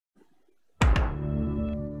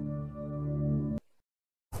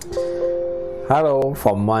Hello,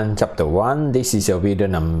 Form 1, Chapter 1. This is your video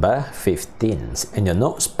number 15. In your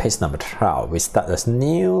notes, page number 12, we start this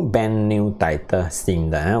brand new title, 新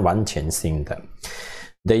的，完全新的。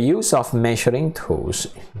The use of measuring tools,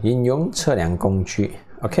 应用测量工具。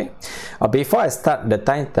Okay. Before I start the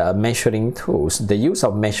title, measuring tools, the use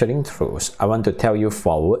of measuring tools, I want to tell you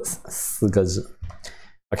 4 words, 4个字。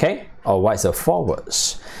Okay. Or what is the 4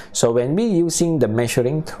 words? So when we using the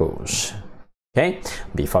measuring tools. Okay,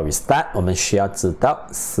 before we start, 我们需要知道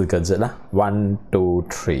4个字啦 ，1, 2,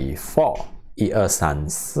 3, 4， 1、2、3、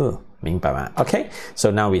4，明白吗 ？Okay,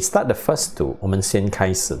 so now we start the first two. 我们先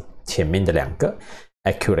开始前面的2个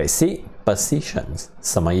 ，accuracy, precision，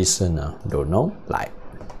 什么意思呢 ？Don't know， 来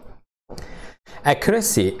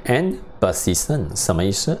 ，accuracy and precision 什么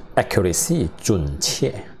意思 ？accuracy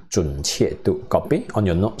准确度 ，copy on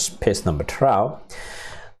your notes, page number 12。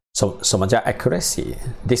什么叫 accuracy?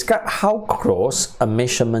 Describe how close a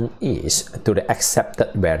measurement is to the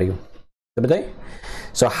accepted value， 对不对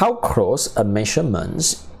 ？So how close a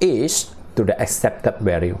measurement is to the accepted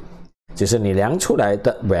value， 就是你量出来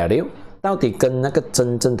的 value 到底跟那个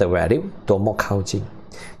真正的 value 多么靠近，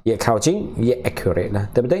越靠近越 accurate 啦，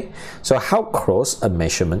对不对 ？So how close a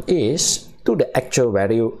measurement is to the actual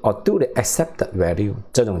value or to the accepted value，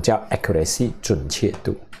 这种叫 accuracy 准确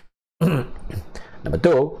度。Number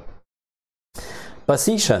 2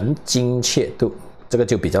 ，precision 精确度，这个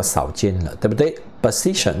就比较少见了，对不对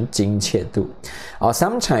 ？precision 精确度，而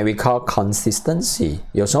sometimes we call consistency，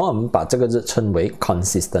 有时候我们把这个字称为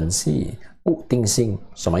consistency， 固定性，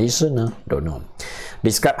什么意思呢 ？Don't know.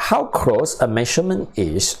 Describe how close a measurement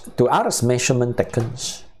is to other measurement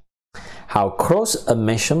techniques. How close a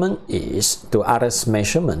measurement is to other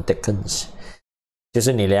measurement techniques.就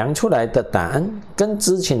是你量出来的答案跟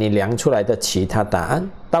之前你量出来的其他答案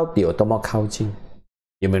到底有多么靠近？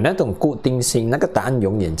有没有那种固定性？那个答案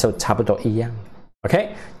永远就差不多一样。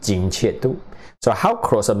OK， 精确度。So how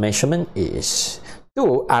close a measurement is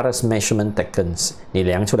to other measurement techniques？ 你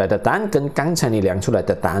量出来的答案跟刚才你量出来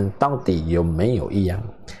的答案到底有没有一样？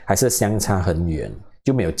还是相差很远？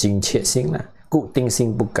就没有精确性了，固定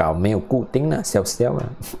性不高，没有固定了，小小了。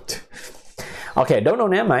Okay, don't know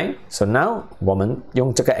never mind. So now 我们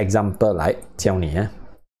用这个 example 来教你啊。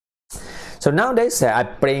So nowadays I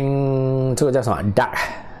bring 这个叫什么 duck,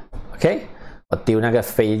 okay? 我丢那个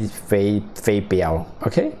飞镖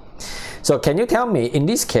okay? So can you tell me in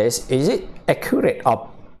this case is it accurate or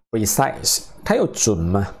precise? 它有准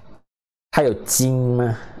吗？它有精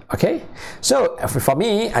吗？Okay, so for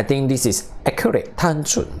me, I think this is accurate， 它很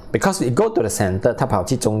准 ，because it go to the center， 它跑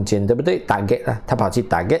去中间，对不对 ？target 啊，它跑去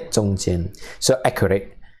target 中间 ，so accurate，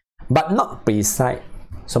 but not precise。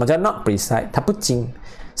什么叫 not precise？ 它不精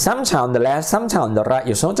 ，sometimes on the left， sometimes on the right，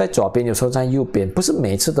 有时候在左边，有时候在右边，不是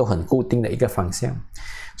每次都很固定的一个方向。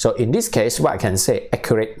So in this case, what I can say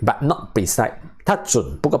accurate but not precise， 它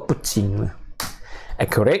准不过不精了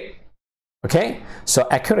 ，accurate，okay， so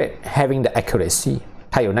accurate having the accuracy。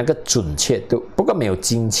它有那个准确度，不过没有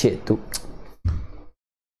精确度。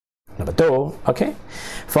Number 2, okay.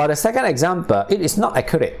 For the second example, it is not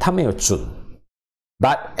accurate. 它没有准。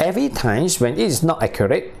But every time when it is not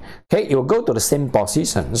accurate, okay, you go to the same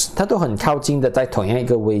positions. 它都很靠近的在同样一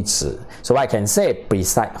个位置。So I can say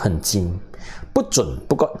precise 很精，不准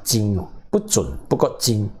不过精哦，不准不过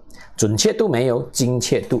精，准确度没有，精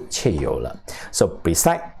确度却有了。So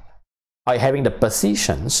precise.Or having the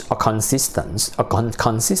precisions or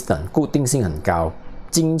consistent 固定性很高，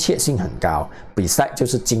精确性很高 ，precise 就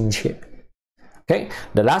是精确。Okay,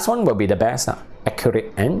 the last one will be the best.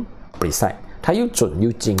 Accurate and precise， 它又准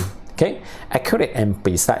又精。Okay, accurate and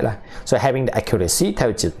precise 啦。So having the accuracy， 它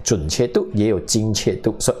有准确度，也有精确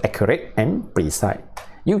度。So accurate and precise，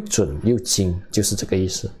 又准又精，就是这个意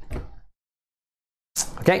思。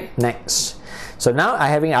Okay, next.So now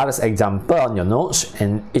I having other example on your notes,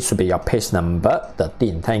 and it should be your page number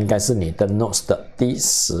 13. 它应该是你的 notes 的第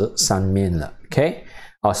13面了 ，OK？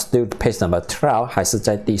 Or still page number 12， 还是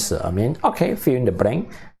在第12面 ？OK, fill in the blank，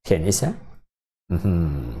 填一下。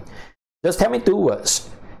Just tell me 2 words.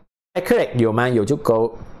 Accurate 有吗？有就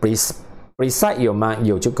够。Precise 有吗？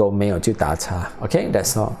有就够，没有就打叉。OK,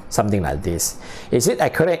 that's all. Something like this. Is it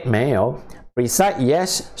accurate? 没有。Precise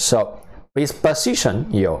yes. So.Precision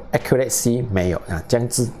有 accuracy 没有啊，这样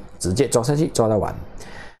直接做下去做到完。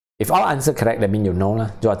If all answer correct, that means you know 啦。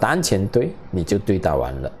如果答案全对，你就对答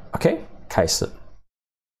完了。OK， 开始。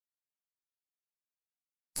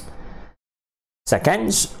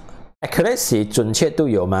Second, accuracy 准确度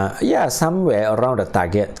有吗 ？Yeah, somewhere around the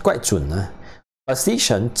target， 怪准啊。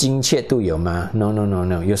Precision 精确度有吗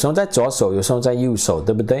 ？No， 有时候在左手，有时候在右手，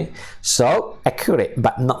对不对 ？So accurate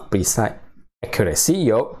but not precise。accuracy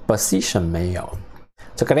有 ，precision 没有。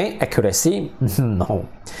这个呢 accuracy no，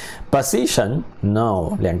 precision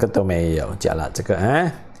no， 两个都没有。讲了这个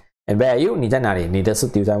啊 ，and where are you？ 你在哪里？你的是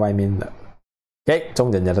丢在外面的。OK，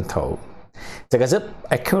 中人家的头。这个是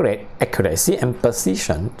accuracy and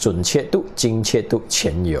precision， 准确度、精确度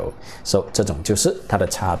全有。So 这种就是它的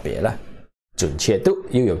差别了，准确度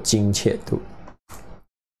又有精确度。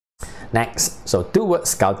Next, so 2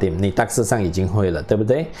 words 搞定，你大致上已经会了，对不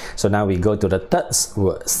对 ？So now we go to the third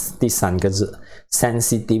words， 第三个字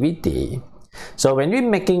sensitivity。So when we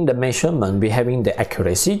making the measurement, we having the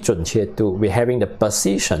accuracy 准确度 ，we having the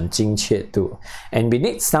precision 精确度 ，and we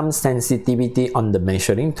need some sensitivity on the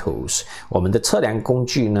measuring tools。我们的测量工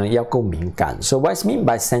具呢要够敏感。So what's mean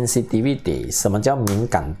by sensitivity？ 什么叫敏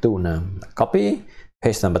感度呢 ？Copy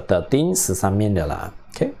page number 13 13面的啦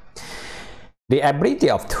 ，OK。The ability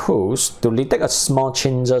of tools to detect small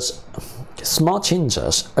changes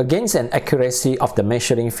against an accuracy of the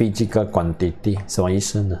measuring physical quantity， 什么意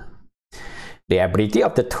思呢 ？The ability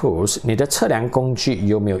of the tools， 你的测量工具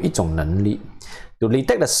有没有一种能力 to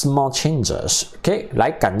detect the small changes，OK， 来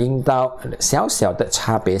感应到小小的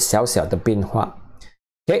差别、小小的变化。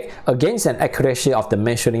Okay, against an accuracy of the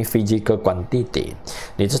measuring physical quantity，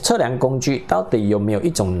 你的测量工具到底有没有一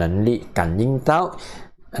種能力感應到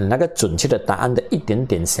那個準確的答案的一點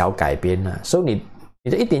點小改變呢？所以你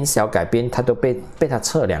的一點小改變，它都被它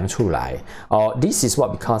測量出來。哦 ，this is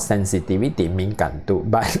what we call sensitivity， 敏感度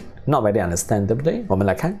 ，but not very understand， 對不對？我們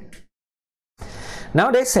來看。Now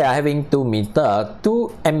let's say I having 2 meter,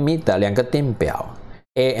 2 ammeter 兩個電表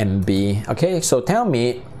A and B。Okay, so tell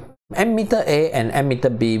me。ammeter A and ammeter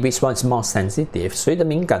B, which one is more sensitive？ 谁的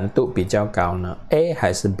敏感度比较高呢 ？A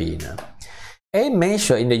还是 B 呢 ？A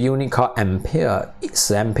measure in the unit called ampere，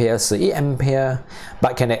 10 ampere 11 ampere，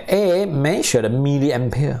 but can the A measure the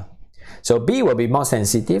milliampere？ So B will be more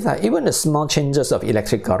sensitive. Even the small changes of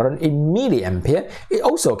electric current in milliampere, it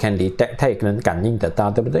also can detect， 它也能感应得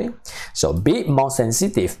到，对不对 ？So B more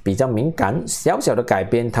sensitive， 比较敏感，小小的改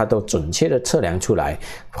变它都准确的测量出来。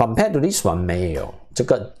Compared to this one 没有，这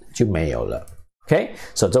个就没有了。OK，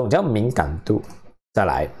 所以这种叫敏感度。再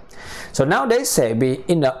来 ，So now they say we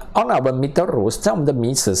on our meter rules， 在我们的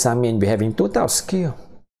米尺上面 we having 2 types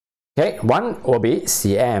scale。Okay, one will be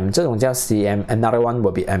cm， 这种叫 cm， another one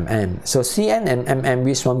will be mm。So cm and mm,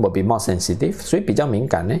 which one will be more sensitive？ 所以比较敏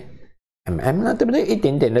感呢 ，mm 呢，对不对？一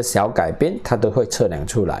点点的小改变，它都会测量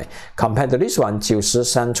出来。Compared to this one，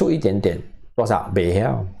 93出一点点，多少？没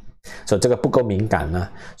有，所以这个不够敏感呢。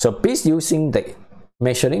So please using the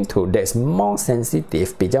measuring tool that's more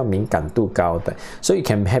sensitive， 比较敏感度高的，所以 you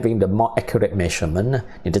can having the more accurate measurement 呢，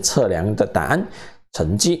你的测量的答案。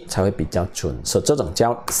成绩才会比较准，所以这种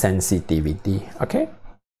叫 sensitivity。Okay,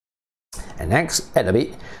 and next at a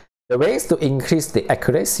bit, the ways to increase the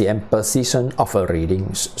accuracy and precision of a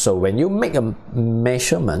readings. So when you make a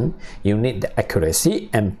measurement, you need the accuracy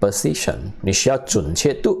and precision. 你需要准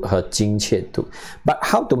确度和精确度。But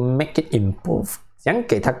how to make it improve？ 想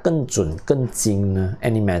给它更准、更精呢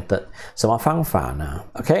 ？Any method？ 什么方法呢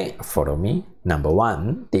 ？Okay, follow me. Number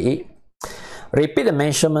 1， 第一。Repeat the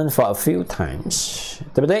measurement for a few times，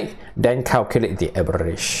 对不对 ？Then calculate the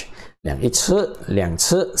average， 量一次、2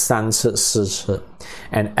次、3次、4次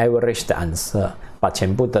 ，and average the answer， 把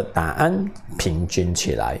全部的答案平均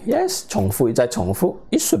起来。Yes， 重复再重复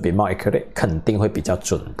 ，it should be more accurate， 肯定会比较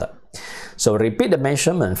准的。So repeat the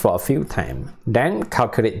measurement for a few times, then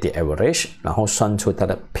calculate the average， 然后算出它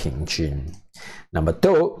的平均。Number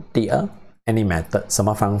 2， 第二 ，any method， 什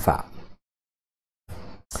么方法？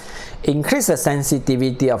 Increase the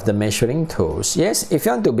sensitivity of the measuring tools. Yes, if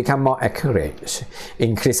you want to become more accurate,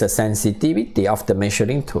 increase the sensitivity of the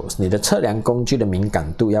measuring tools. 你的测量工具的敏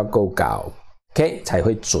感度要够高 ，OK 才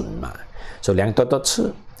会准嘛。所以量多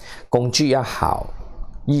次，工具要好，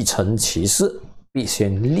依承其事，必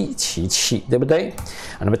先利其器，对不对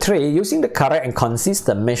 ？Number 3, using the correct and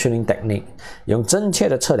consistent measuring technique， 用正确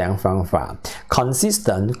的测量方法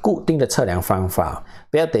 ，consistent 固定的测量方法，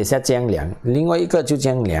不要等一下这样量，另外一个就这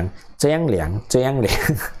样量，这样量，这样量，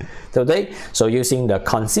对不对 ？So using the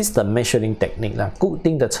consistent measuring technique 啦，固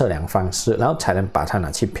定的测量方式，然后才能把它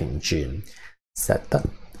拿去平均 ，set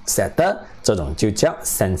这种就叫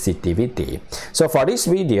sensitivity。So for this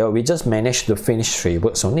video, we just managed to finish 3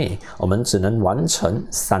 words only。我们只能完成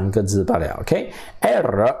3个字罢了。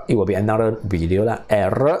OK，error it will be another video 啦。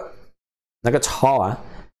error 那个错啊，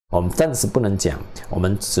我们暂时不能讲，我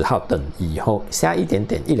们只好等以后下一点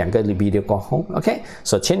点1-2个 video 过后。OK，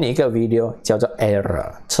 所以前一个 video 叫做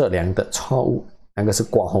error 测量的错误，那个是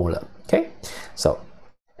过后了。OK，so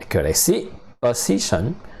accuracy,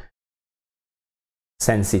 precision。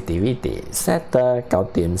sensitivity set 得搞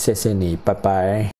掂，谢谢你，拜拜。